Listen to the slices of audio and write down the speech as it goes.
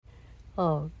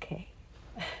Okay.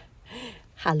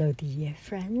 Hello, dear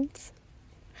friends.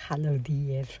 Hello,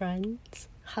 dear friends.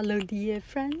 Hello, dear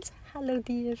friends. Hello,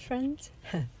 dear friends.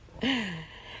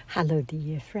 Hello,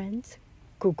 dear friends.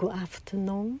 Good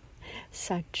afternoon.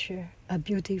 Such a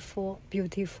beautiful,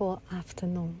 beautiful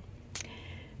afternoon.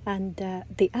 And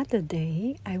the other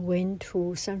day, I went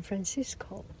to San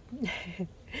Francisco.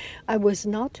 I was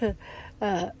not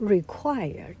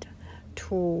required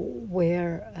to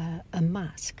wear a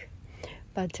mask,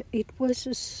 but it was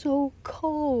so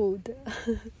cold.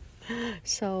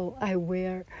 So I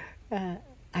wore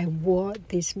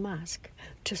this mask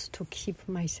just to keep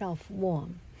myself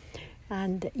warm.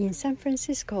 And in San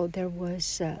Francisco, there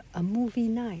was a movie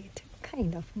night,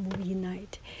 kind of movie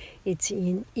night. It's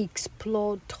in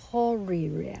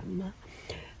Exploratorium.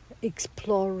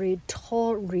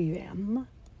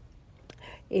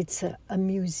 It's a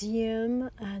museum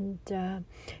and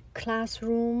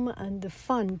classroom and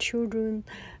fun, children,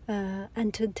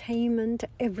 entertainment,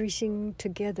 everything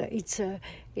together. It's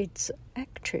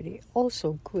actually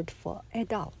also good for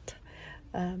adult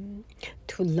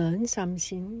to learn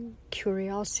something,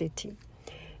 curiosity.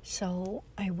 So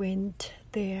I went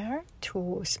there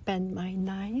to spend my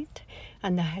night,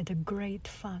 and I had a great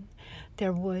fun.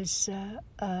 There was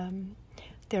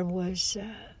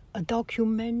a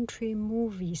documentary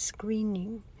movie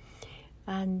screening,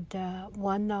 and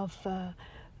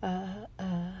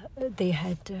they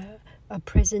had a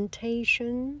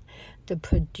presentation. The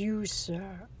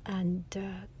producer and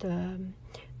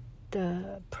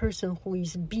the person who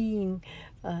is being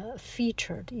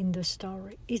featured in the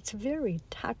story. It's a very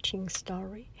touching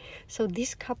story. So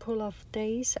this couple of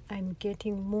days, I'm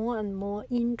getting more and more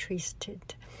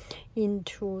interested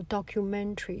into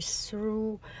documentaries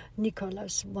through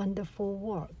Nicola's wonderful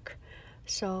work.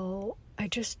 So I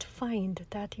just find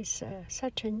that is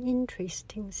such an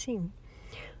interesting thing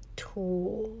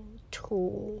to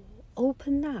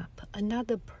open up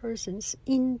another person's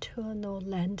internal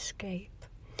landscape.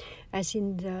 As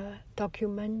in the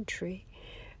documentary,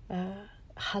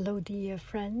 Hello Dear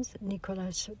Friends,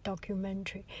 Nicola's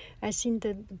documentary. As in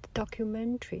the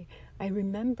documentary, I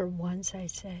remember once I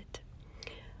said,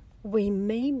 we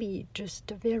may be just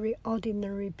very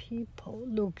ordinary people,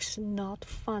 looks not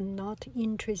fun, not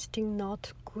interesting,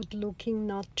 not good looking,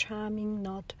 not charming,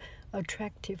 not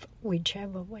attractive,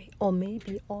 whichever way, or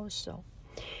maybe also.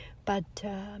 But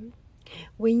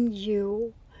when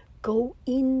you go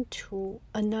into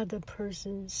another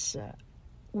person's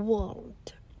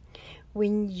world,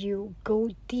 when you go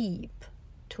deep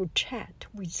to chat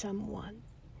with someone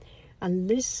and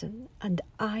listen, and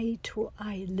eye to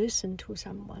eye listen to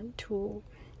someone, to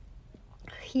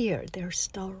hear their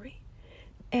story,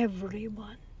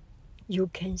 everyone you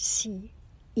can see,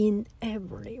 in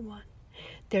everyone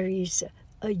there is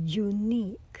a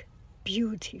unique,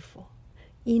 beautiful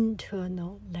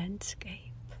internal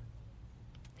landscape.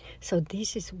 So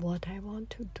this is what I want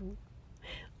to do.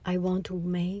 I want to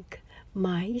make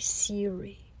my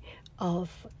series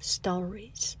of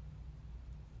stories.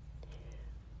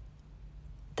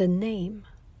 The name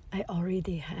I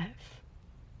already have.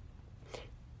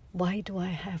 Why do I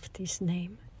have this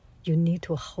name? You need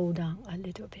to hold on a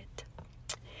little bit.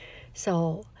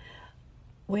 So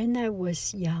when I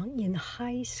was young in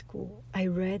high school, I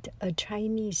read a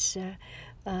Chinese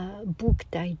book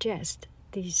digest,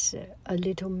 this a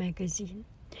little magazine.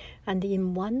 And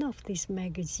in one of these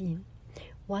magazine,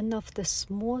 one of the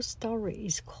small story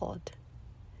is called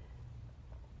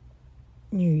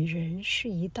女人是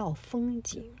一道风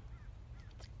景.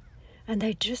 And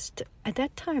I just, at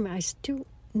that time, I still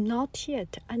not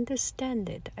yet understand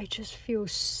it. I just feel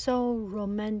so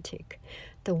romantic,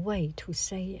 the way to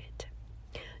say it.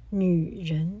 女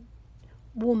人,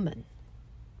 woman,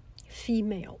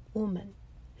 female, woman,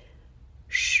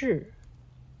 是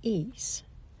is,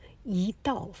 一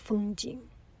道风景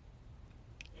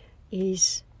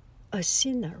is a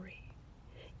scenery,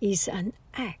 is an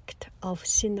act of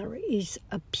scenery, is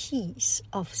a piece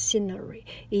of scenery,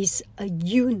 is a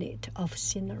unit of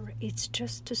scenery. It's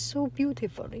just so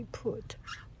beautifully put.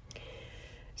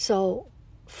 So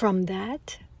from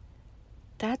that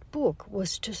book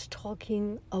was just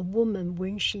talking a woman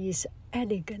when she is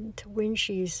elegant, when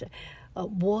she is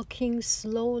walking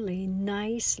slowly,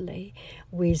 nicely,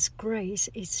 with grace.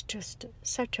 It's just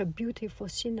such a beautiful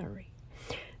scenery.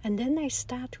 And then I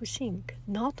start to think,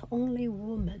 not only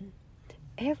women,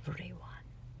 everyone.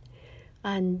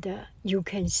 And you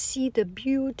can see the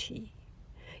beauty.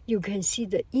 You can see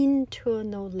the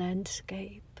internal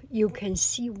landscape. You can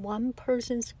see one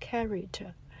person's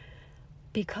character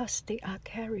because they are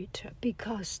character,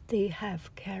 because they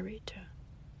have character.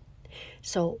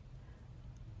 So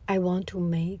I want to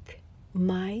make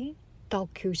my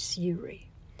docuseries.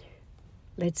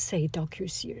 Let's say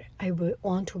docuseries. I will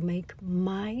want to make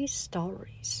my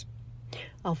stories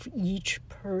of each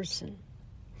person,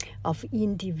 of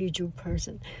individual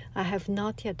person. I have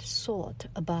not yet thought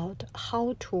about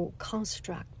how to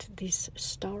construct this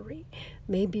story.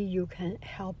 Maybe you can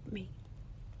help me.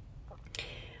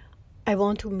 I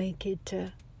want to make it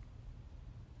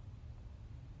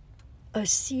a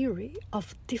series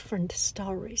of different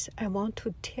stories. I want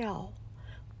to tell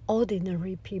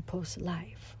ordinary people's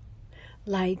life,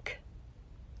 like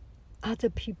other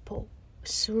people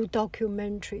through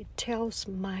documentary tells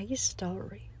my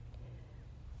story.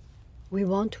 We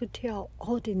want to tell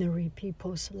ordinary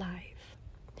people's life.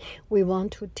 We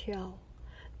want to tell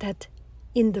that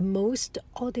in the most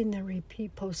ordinary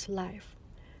people's life,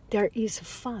 there is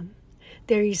fun.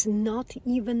 There is not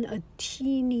even a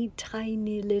teeny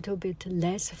tiny little bit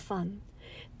less fun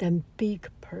than big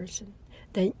person,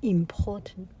 than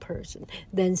important person,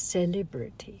 than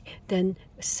celebrity, than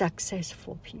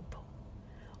successful people.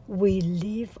 We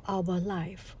live our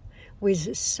life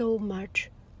with so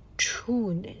much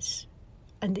trueness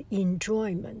and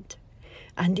enjoyment,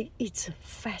 and it's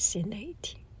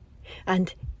fascinating,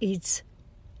 and it's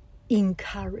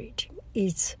encouraging,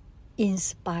 it's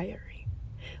inspiring.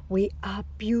 We are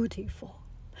beautiful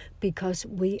because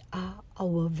we are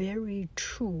our very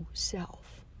true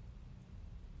self.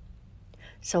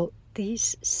 So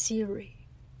this series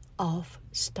of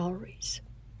stories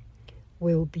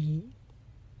will be,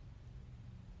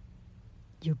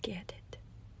 you get it,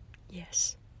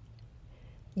 yes.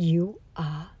 You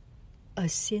are a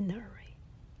scenery.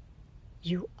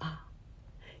 You are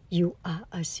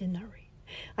a scenery.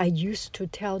 I used to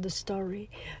tell the story.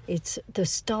 It's the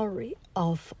story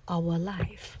of our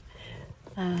life.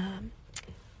 And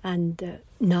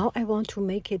now I want to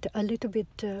make it a little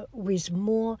bit with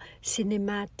more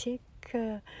cinematic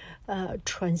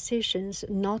transitions,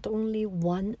 not only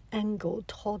one angle,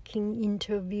 talking,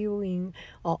 interviewing,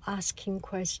 or asking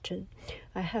questions.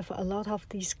 I have a lot of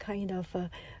these kind of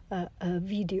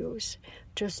videos.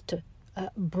 Just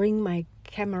bring my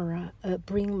camera,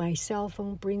 bring my cell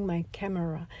phone, bring my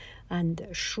camera, and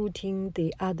shooting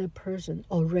the other person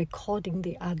or recording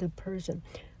the other person.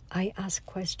 I ask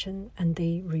questions and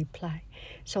they reply.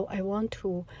 So I want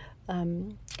to,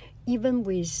 even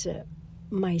with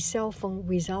my cell phone,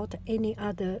 without any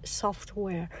other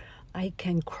software, I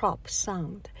can crop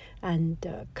sound and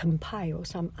compile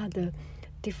some other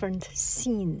different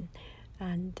scene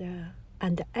and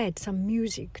add some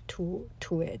music to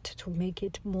it to make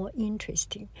it more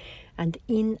interesting. And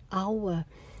in our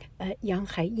Yang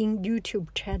Haiying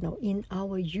YouTube channel, in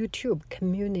our YouTube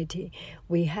community,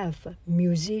 we have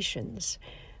musicians.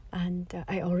 And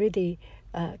I already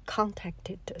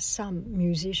contacted some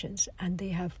musicians, and they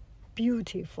have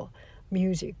beautiful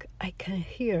music. I can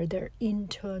hear their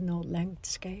internal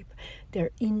landscape, their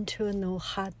internal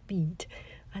heartbeat,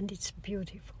 and it's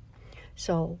beautiful.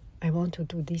 So I want to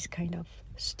do these kind of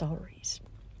stories.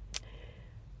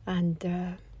 And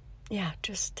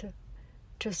just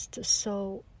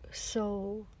so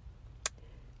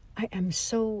I am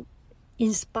so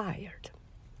inspired.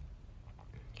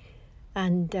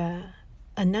 And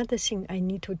another thing I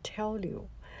need to tell you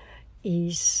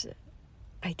is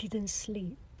I didn't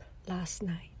sleep last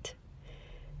night.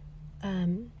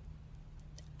 And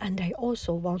I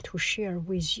also want to share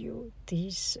with you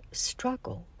this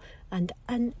struggle and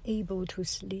unable to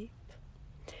sleep.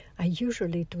 I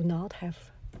usually do not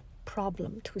have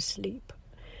problem to sleep.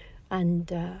 And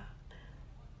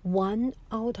 1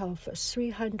 out of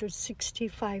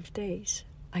 365 days,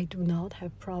 I do not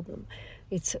have problem.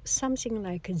 It's something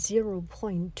like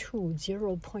 0.2,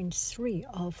 0.3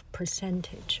 of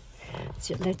percentage.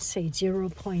 So let's say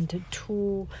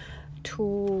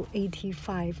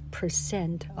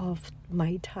 0.285% of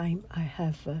my time I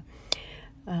have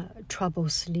trouble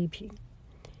sleeping.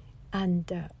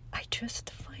 And I just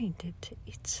find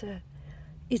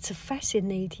it's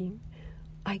fascinating.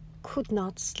 I could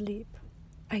not sleep.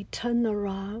 I turn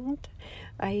around.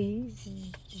 I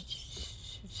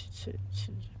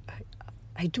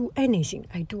do anything.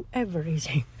 I do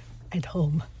everything at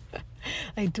home.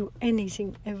 I do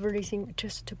anything, everything,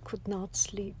 just could not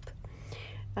sleep.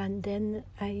 And then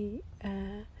I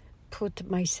put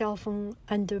my cell phone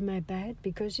under my bed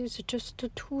because it's just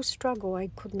too struggle. I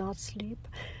could not sleep.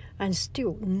 And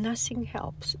still, nothing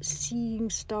helps. Seeing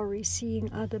stories,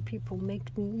 seeing other people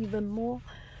make me even more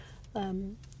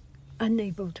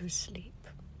unable to sleep.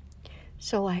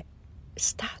 So I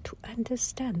start to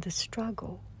understand the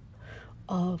struggle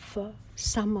of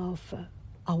some of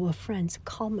our friends'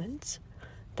 comments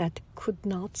that could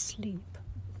not sleep.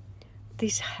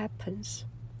 this happens,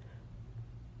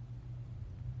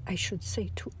 I should say,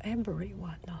 to every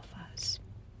one of us.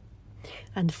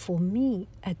 And for me,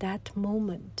 at that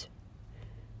moment,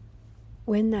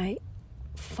 when I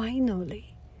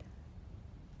finally,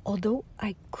 although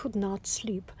I could not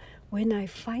sleep, when I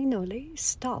finally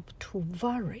stopped to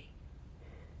worry,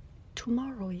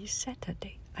 tomorrow is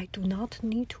Saturday. I do not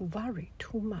need to worry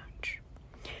too much.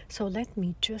 So let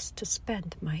me just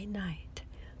spend my night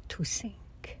to think.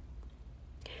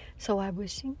 So I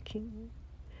was thinking,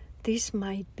 this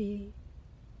might be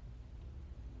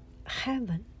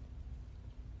heaven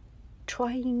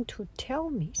trying to tell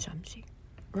me something,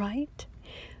 right?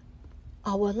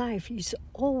 Our life is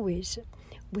always,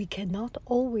 we cannot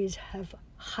always have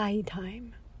high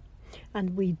time,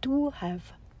 and we do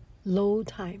have low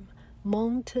time,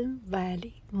 mountain,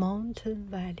 valley, mountain,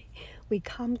 valley. We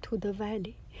come to the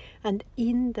valley, and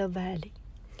in the valley,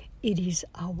 it is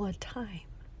our time.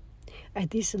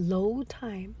 At this low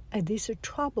time, at this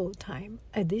trouble time,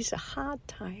 at this hard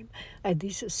time, at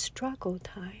this struggle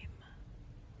time,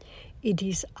 it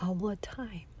is our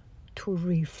time to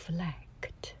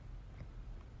reflect.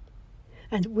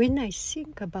 And when I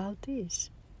think about this,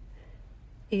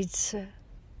 it's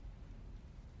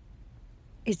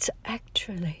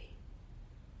actually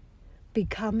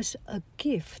becomes a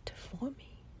gift for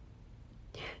me.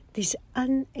 This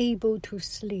unable to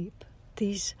sleep,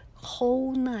 this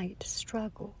whole night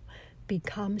struggle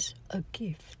becomes a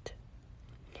gift.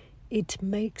 It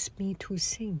makes me to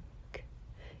think.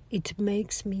 It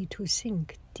makes me to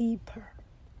think deeper.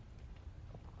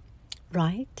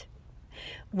 Right?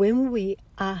 When we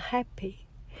are happy,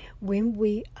 when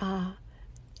we are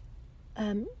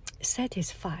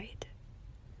satisfied,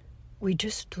 we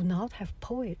just do not have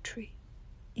poetry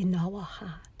in our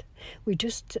heart. We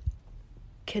just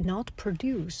cannot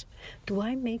produce. Do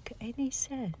I make any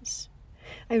sense?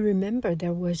 I remember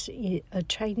there was a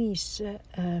Chinese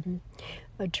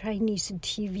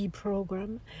TV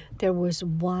program. There was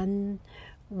one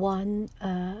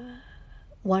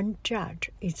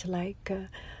judge. It's like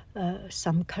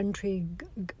some country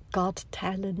got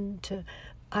talent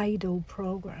idol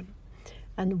program,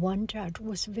 and one judge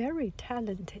was very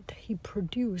talented. He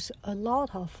produced a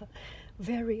lot of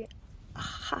very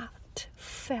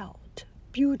heartfelt,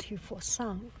 beautiful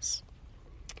songs.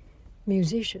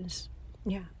 Musicians,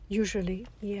 yeah, usually,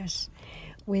 yes,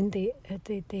 when they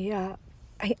are,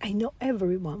 I know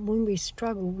everyone, when we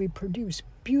struggle, we produce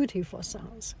beautiful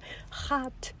songs,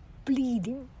 heart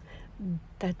bleeding,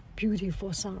 that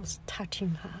beautiful songs,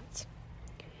 touching hearts.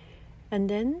 And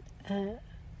then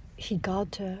he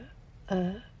got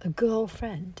a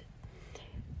girlfriend,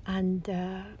 and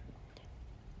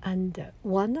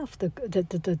one of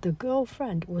the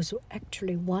girlfriend was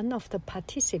actually one of the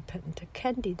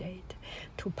candidate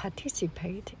to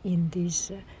participate in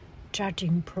this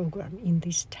judging program, in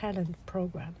this talent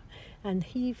program. And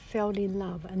he fell in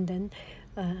love, and then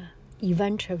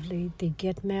eventually they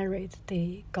get married,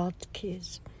 they got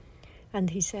kids. And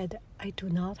he said, I do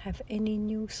not have any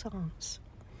new songs.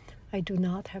 I do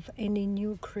not have any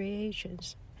new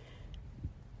creations.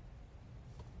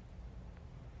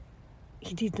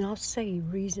 He did not say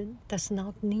reason, does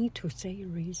not need to say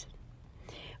reason.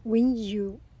 When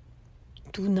you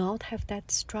do not have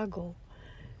that struggle,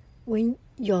 when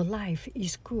your life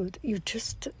is good, you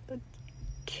just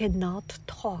cannot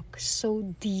talk so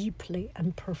deeply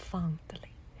and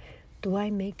profoundly. Do I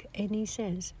make any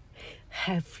sense?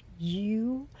 Have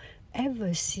you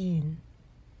ever seen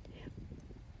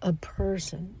a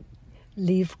person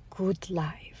live good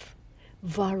life,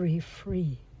 very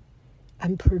free,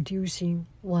 and producing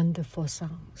wonderful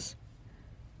songs?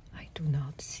 I do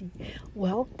not see.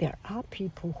 Well, there are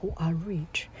people who are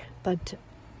rich, but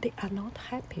they are not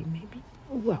happy, maybe.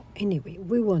 Well, anyway,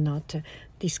 we will not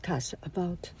discuss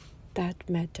about that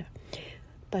matter.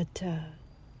 But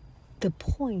the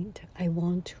point I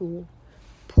want to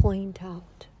point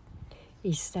out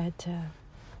is that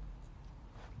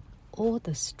all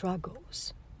the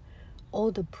struggles,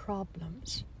 all the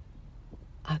problems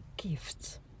are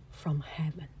gifts from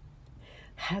heaven.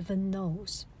 Heaven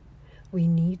knows we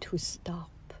need to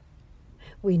stop.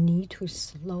 We need to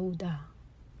slow down.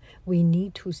 We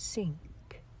need to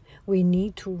think. We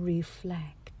need to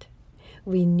reflect.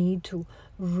 We need to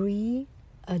readjust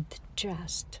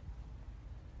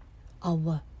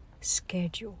our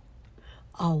schedule,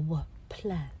 our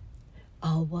plan,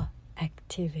 our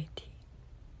activity.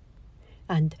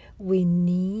 And we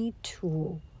need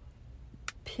to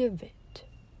pivot.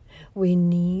 We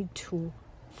need to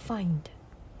find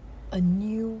a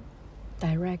new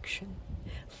direction,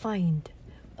 find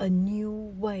a new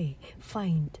way,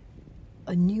 find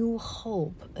a new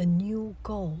hope, a new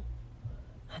goal.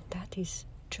 And that is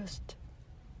just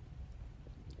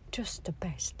the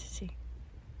best thing.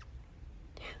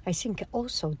 I think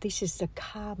also this is the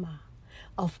karma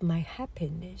of my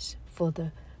happiness for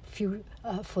the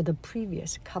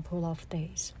previous couple of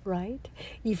days, right?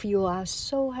 If you are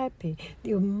so happy,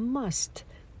 you must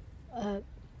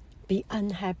be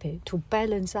unhappy to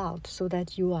balance out, so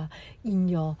that you are in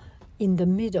the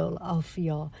middle of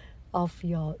your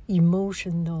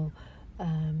emotional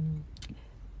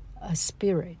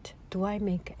spirit. Do I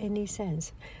make any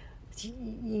sense?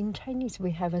 In Chinese,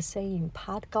 we have a saying,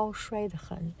 爬得高摔得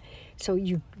狠. So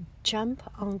you jump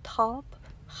on top,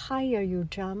 higher you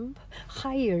jump,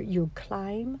 higher you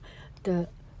climb, the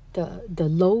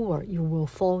lower you will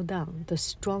fall down, the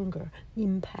stronger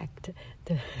impact,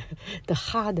 the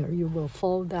harder you will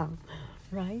fall down,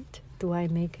 right? Do I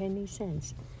make any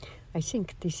sense? I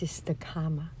think this is the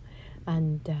karma.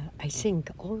 And I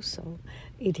think also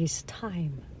it is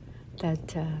time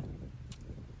that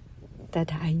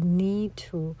I need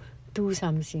to do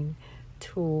something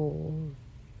to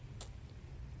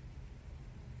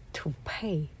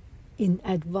pay in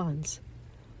advance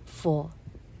for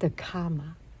the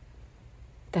karma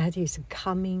that is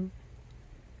coming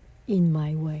in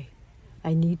my way.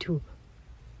 I need to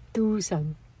do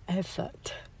some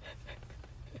effort.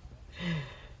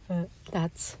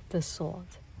 That's the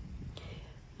thought.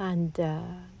 And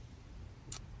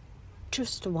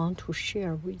just want to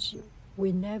share with you,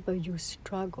 whenever you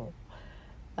struggle,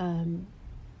 learn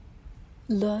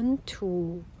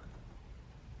to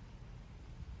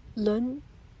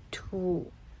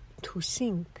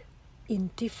think in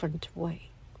different way.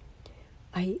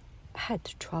 I had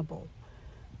trouble,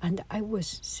 and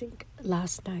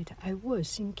last night I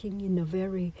was thinking in a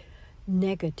very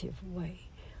negative way.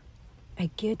 I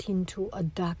get into a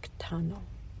dark tunnel,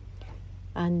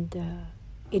 and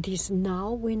it is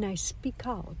now when I speak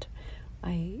out,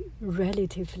 I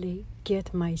relatively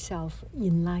get myself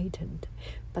enlightened.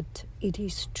 But it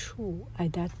is true,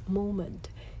 at that moment,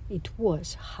 it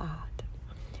was hard.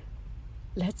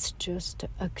 Let's just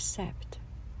accept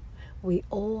we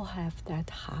all have that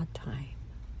hard time.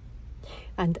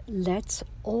 And let's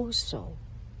also,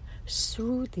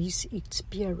 through this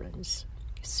experience,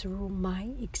 through my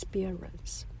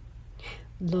experience,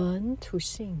 learn to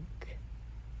think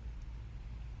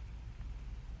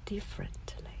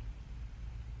differently.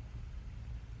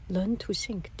 Learn to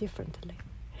think differently.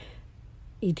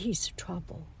 It is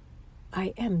trouble.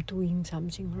 I am doing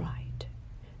something right,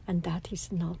 and that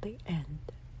is not the end.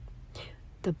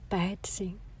 The bad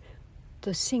thing,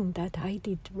 the thing that I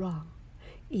did wrong,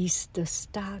 is the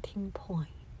starting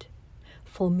point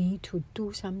for me to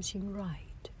do something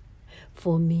right,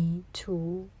 for me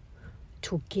to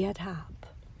get up,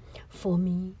 for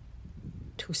me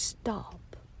to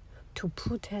stop, to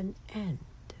put an end,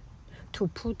 to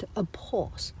put a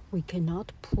pause. We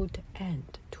cannot put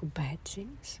end to bad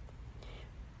things.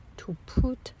 To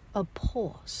put a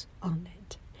pause on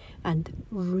it and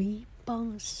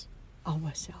rebalance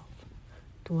ourselves.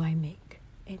 Do I make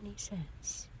any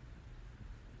sense?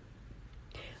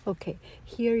 Okay,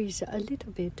 here is a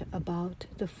little bit about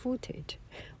the footage.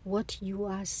 What you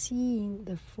are seeing,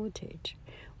 the footage,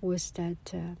 was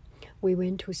that we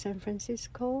went to San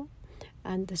Francisco,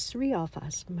 and the three of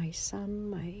us, my son,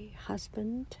 my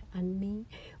husband, and me,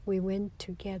 we went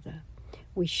together.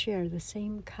 We shared the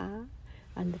same car,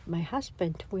 and my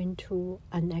husband went to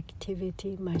an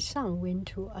activity, my son went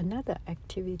to another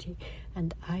activity,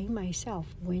 and I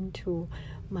myself went to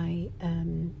my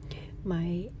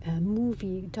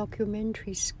movie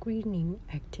documentary screening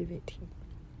activity.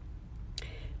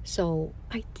 So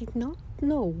I did not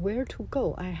know where to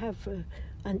go. I have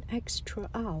an extra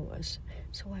hours,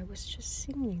 so I was just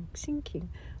thinking.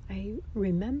 I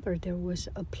remember there was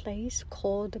a place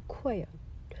called Quiet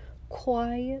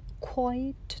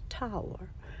Tower,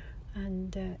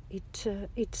 and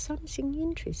it's something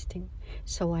interesting.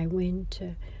 So I went.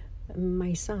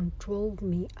 My son drove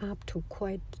me up to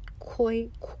Quiet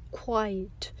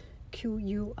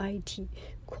Q-U-I-T,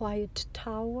 Quiet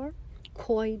Tower,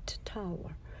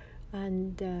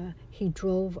 and he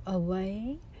drove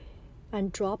away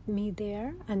and dropped me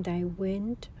there, and I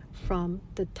went from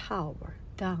the tower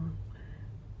down,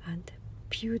 and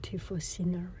beautiful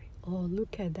scenery. Oh,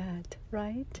 look at that,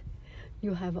 right?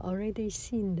 You have already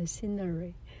seen the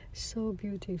scenery, so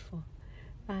beautiful.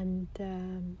 And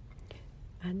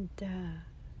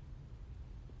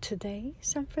today,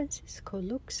 San Francisco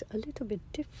looks a little bit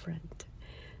different.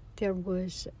 There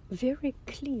was very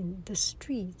clean. The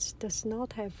streets does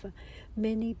not have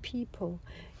many people.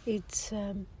 It's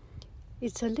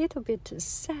it's a little bit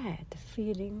sad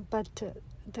feeling, but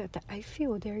that I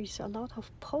feel there is a lot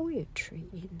of poetry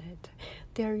in it.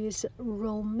 There is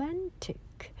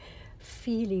romantic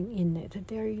feeling in it.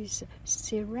 There is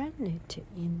serenity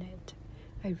in it.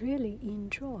 I really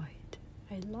enjoy it.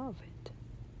 I love it.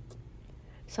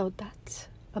 So that's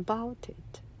about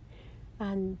it.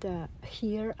 And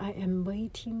here I am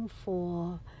waiting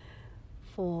for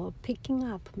picking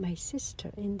up my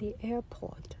sister in the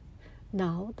airport.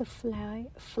 Now the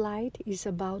flight is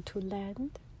about to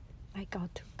land. I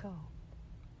got to go.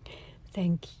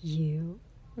 Thank you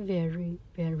very,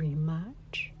 very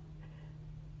much.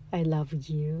 I love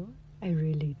you. I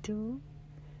really do.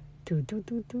 Do, do,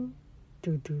 do, do.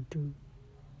 Do, do, do.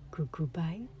 Cuckoo,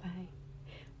 bye, bye.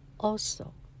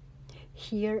 Also,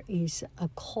 here is a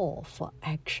call for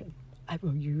action. I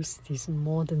will use this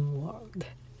modern word.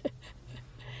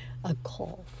 A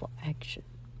call for action.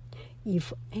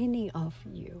 If any of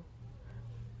you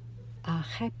are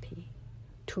happy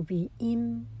to be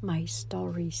in my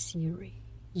story series,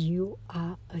 you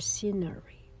are a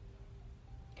scenery,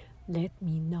 let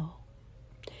me know.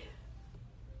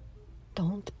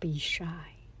 Don't be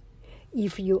shy.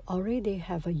 If you already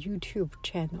have a YouTube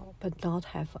channel but not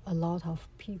have a lot of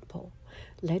people,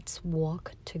 let's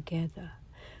work together.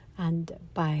 And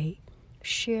by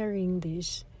sharing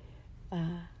this,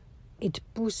 it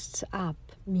boosts up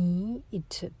me,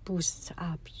 it boosts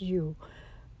up you,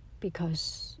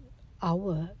 because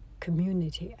our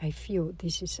community, I feel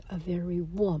this is a very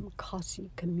warm,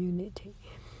 cozy community.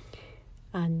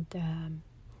 And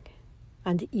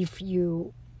if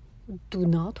you do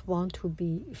not want to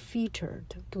be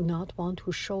featured, do not want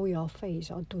to show your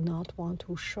face, or do not want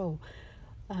to show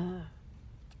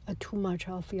too much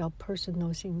of your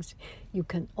personal things, you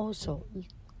can also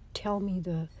tell me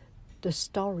the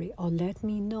story, or let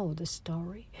me know the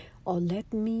story, or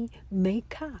let me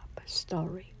make up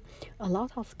story. A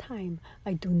lot of time,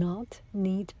 I do not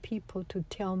need people to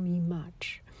tell me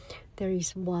much. There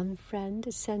is one friend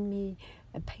send me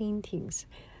paintings.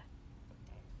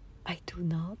 I do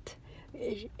not.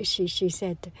 She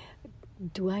said,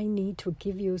 do I need to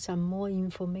give you some more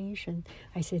information?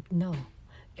 I said, no.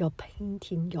 Your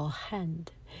painting, your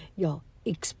hand, your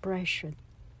expression,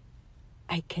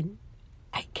 I can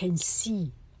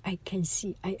see. I can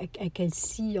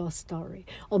see your story.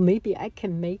 Or maybe I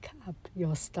can make up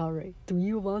your story. Do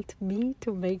you want me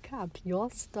to make up your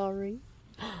story?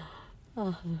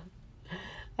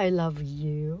 I love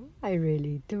you. I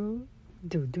really do.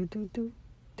 Do, do, do, do.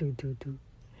 Do, do, do.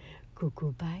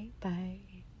 Cuckoo, bye, bye.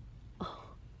 Oh,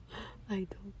 I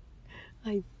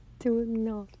do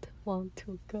not want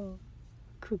to go.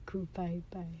 Cuckoo, bye,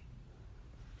 bye.